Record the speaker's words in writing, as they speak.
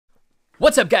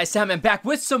What's up, guys? Sam, I'm back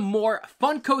with some more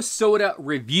Funko soda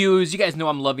reviews. You guys know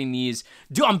I'm loving these.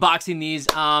 Do unboxing these.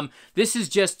 This is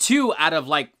just 2 out of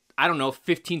like, I don't know,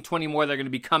 15, 20 more that are going to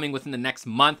be coming within the next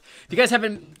month. If you guys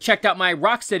haven't checked out my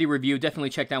Rocksteady review, definitely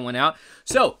check that one out.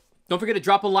 So, don't forget to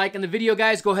drop a like in the video,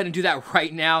 guys. Go ahead and do that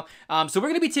right now. So we're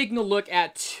going to be taking a look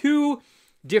at 2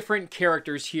 different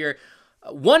characters here.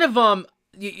 One of them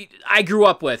I grew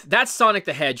up with. That's Sonic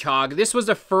the Hedgehog. This was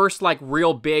the first like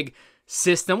real big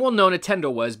system. Well, no,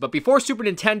 Nintendo was, but before Super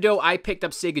Nintendo, I picked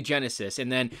up Sega Genesis, and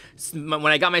then when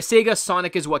I got my Sega,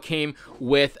 Sonic is what came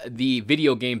with the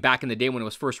video game back in the day when it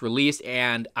was first released,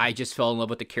 and I just fell in love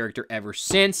with the character ever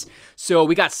since. So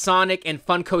we got Sonic in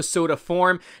Funko soda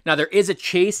form. Now, there is a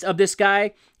chase of this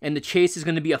guy, and the chase is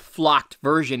going to be a flocked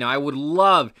version. Now, I would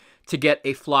love to get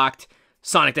a flocked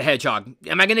Sonic the Hedgehog.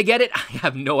 Am I going to get it? I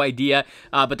have no idea,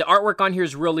 but the artwork on here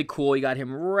is really cool. You got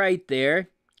him right there.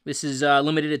 This is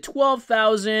limited to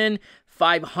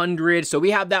 12,500. So we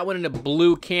have that one in a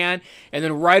blue can. And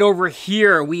then right over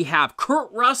here, we have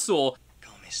Kurt Russell.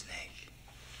 Call me Snake.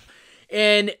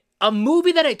 In a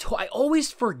movie that I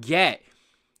always forget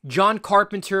John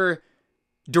Carpenter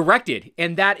directed,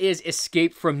 and that is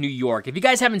Escape from New York. If you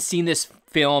guys haven't seen this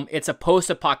film, it's a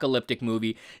post-apocalyptic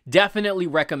movie. Definitely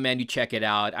recommend you check it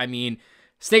out. I mean,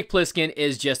 Snake Plissken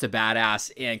is just a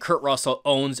badass, and Kurt Russell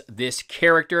owns this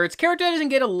character. It's a character that doesn't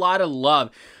get a lot of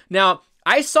love. Now,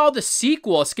 I saw the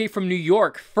sequel, Escape from New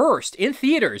York, first in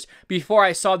theaters before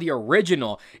I saw the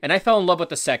original, and I fell in love with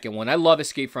the second one. I love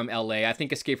Escape from LA. I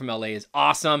think Escape from LA is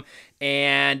awesome,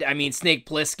 and I mean, Snake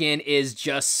Plissken is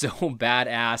just so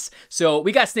badass. So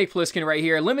we got Snake Plissken right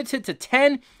here, limited to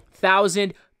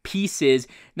 10,000 pieces.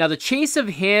 Now, the chase of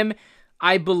him,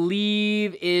 I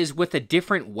believe, is with a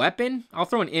different weapon. I'll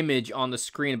throw an image on the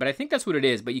screen, but I think that's what it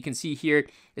is. But you can see here,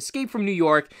 Escape from New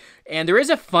York. And there is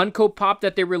a Funko Pop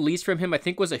that they released from him. I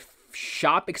think was a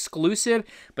shop exclusive,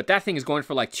 but that thing is going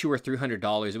for like $200 or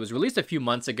 $300. It was released a few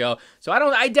months ago, so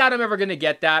I doubt I'm ever going to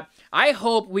get that. I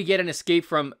hope we get an Escape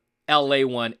from LA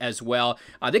one as well.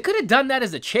 They could have done that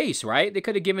as a chase, right? They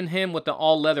could have given him with the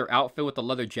all-leather outfit with the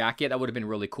leather jacket. That would have been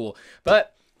really cool.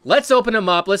 But let's open them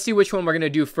up. Let's see which one we're going to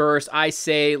do first. I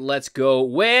say let's go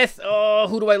with, oh,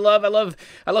 who do I love?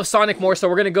 I love Sonic more, so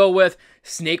we're going to go with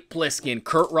Snake Plissken,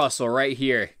 Kurt Russell right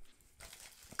here.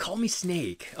 Call me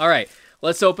Snake. All right,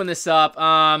 let's open this up.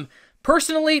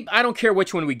 Personally, I don't care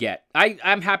which one we get.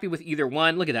 I'm happy with either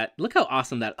one. Look at that. Look how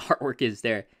awesome that artwork is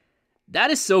there.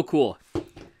 That is so cool.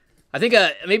 I think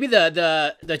maybe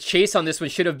the chase on this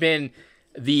one should have been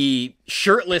the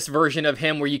shirtless version of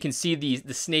him where you can see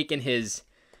the snake in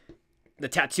the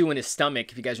tattoo in his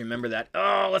stomach, if you guys remember that.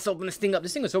 Oh, let's open this thing up.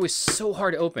 This thing was always so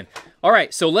hard to open. All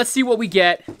right, so let's see what we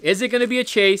get. Is it going to be a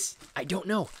chase? I don't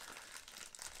know.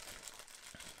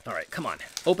 All right, come on.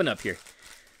 Open up here.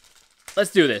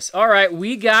 Let's do this. All right,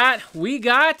 we got...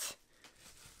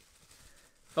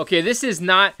 Okay, this is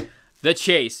not the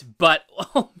chase, but...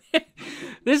 Oh, man.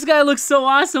 This guy looks so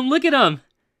awesome. Look at him.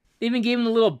 They even gave him the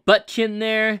little butt chin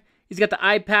there. He's got the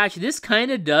eye patch. This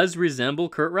kind of does resemble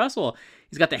Kurt Russell.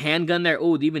 He's got the handgun there.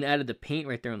 Oh, they even added the paint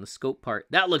right there on the scope part.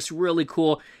 That looks really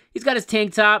cool. He's got his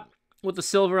tank top with the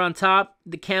silver on top,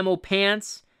 the camo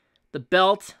pants, the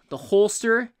belt, the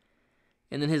holster,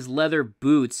 and then his leather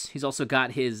boots. He's also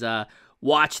got his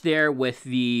watch there with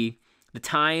the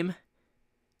time,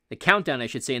 the countdown, I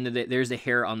should say, and there's the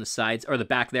hair on the sides, or the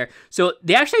back there. So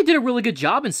they actually did a really good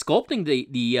job in sculpting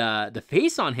the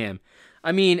face on him.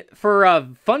 I mean, for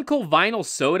Funko vinyl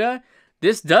soda,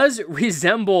 this does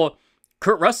resemble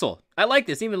Kurt Russell. I like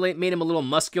this. Even made him a little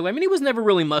muscular. I mean, he was never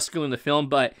really muscular in the film,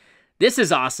 but this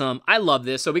is awesome. I love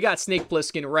this. So we got Snake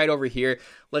Plissken right over here.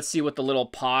 Let's see what the little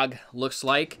pog looks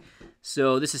like.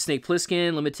 So this is Snake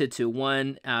Plissken, limited to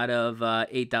 1 out of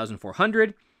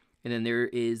 8,400. And then there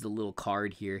is the little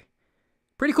card here.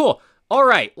 Pretty cool. All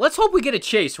right, let's hope we get a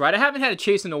chase, right? I haven't had a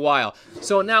chase in a while.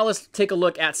 So now let's take a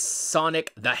look at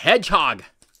Sonic the Hedgehog.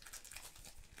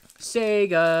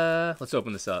 Sega. Let's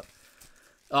open this up.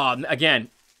 Again,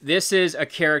 this is a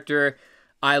character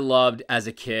I loved as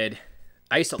a kid.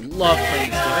 I used to love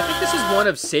playing this game. I think this is one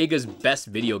of Sega's best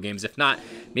video games. If not,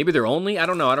 maybe they're only. I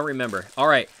don't know. I don't remember. All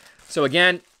right. So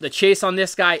again, the chase on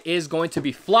this guy is going to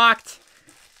be flocked.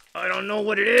 I don't know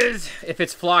what it is. If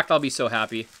it's flocked, I'll be so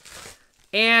happy.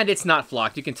 And it's not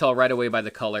flocked. You can tell right away by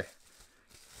the color.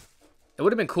 It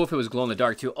would have been cool if it was glow in the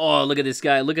dark too. Oh, look at this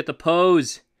guy. Look at the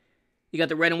pose. You got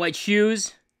the red and white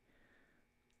shoes.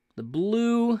 The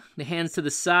blue, the hands to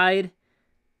the side.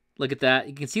 Look at that.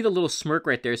 You can see the little smirk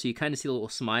right there, so you kind of see the little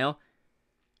smile.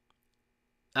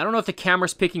 I don't know if the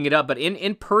camera's picking it up, but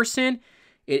in person,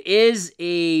 it is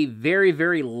a very,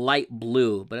 very light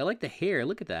blue. But I like the hair.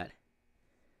 Look at that.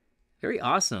 Very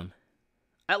awesome.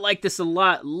 I like this a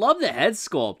lot. Love the head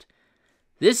sculpt.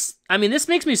 This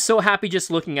makes me so happy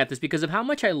just looking at this because of how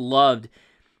much I loved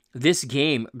this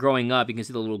game growing up. You can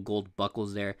see the little gold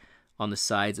buckles there on the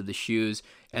sides of the shoes.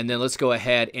 And then let's go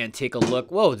ahead and take a look.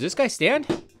 Whoa, does this guy stand?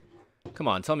 Come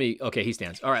on, tell me. Okay, he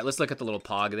stands. All right, let's look at the little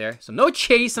pog there. So no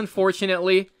chase,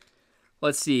 unfortunately.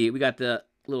 Let's see. We got the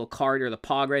little card or the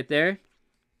pog right there.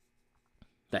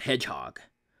 The Hedgehog.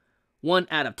 1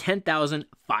 out of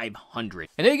 10,500.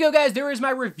 And there you go, guys. There is my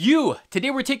review.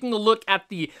 Today we're taking a look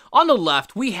at on the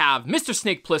left, we have Mr.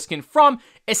 Snake Plissken from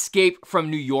Escape from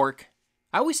New York.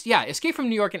 Escape from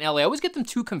New York and LA. I always get them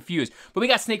too confused. But we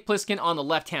got Snake Plissken on the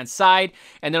left-hand side.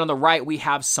 And then on the right, we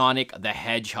have Sonic the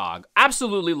Hedgehog.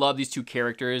 Absolutely love these two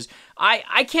characters.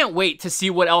 I can't wait to see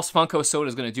what else Funko Soda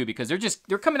is going to do because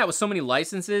they're coming out with so many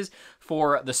licenses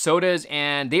for the sodas.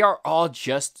 And they are all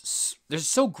they're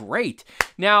so great.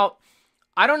 Now,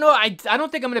 I don't know. I don't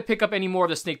think I'm going to pick up any more of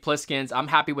the Snake Plisskens. I'm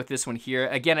happy with this one here.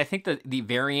 Again, I think the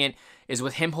variant is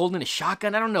with him holding a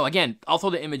shotgun. I don't know. Again, I'll throw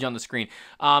the image on the screen.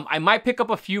 I might pick up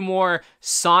a few more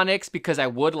Sonics because I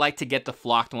would like to get the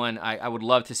flocked one. I would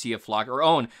love to see a flocked or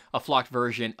own a flocked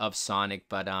version of Sonic.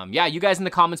 But yeah, you guys in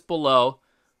the comments below,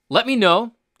 let me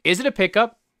know. Is it a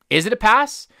pickup? Is it a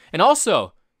pass? And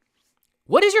also,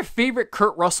 what is your favorite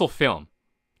Kurt Russell film?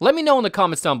 Let me know in the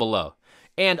comments down below.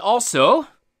 And also,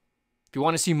 if you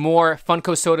want to see more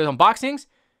Funko Sodas unboxings,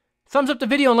 thumbs up the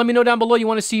video and let me know down below you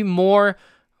want to see more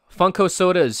Funko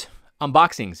Sodas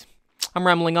unboxings. I'm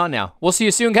rambling on now. We'll see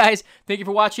you soon, guys. Thank you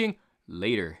for watching.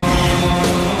 Later.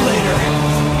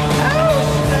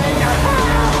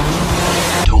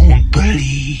 Don't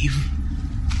believe.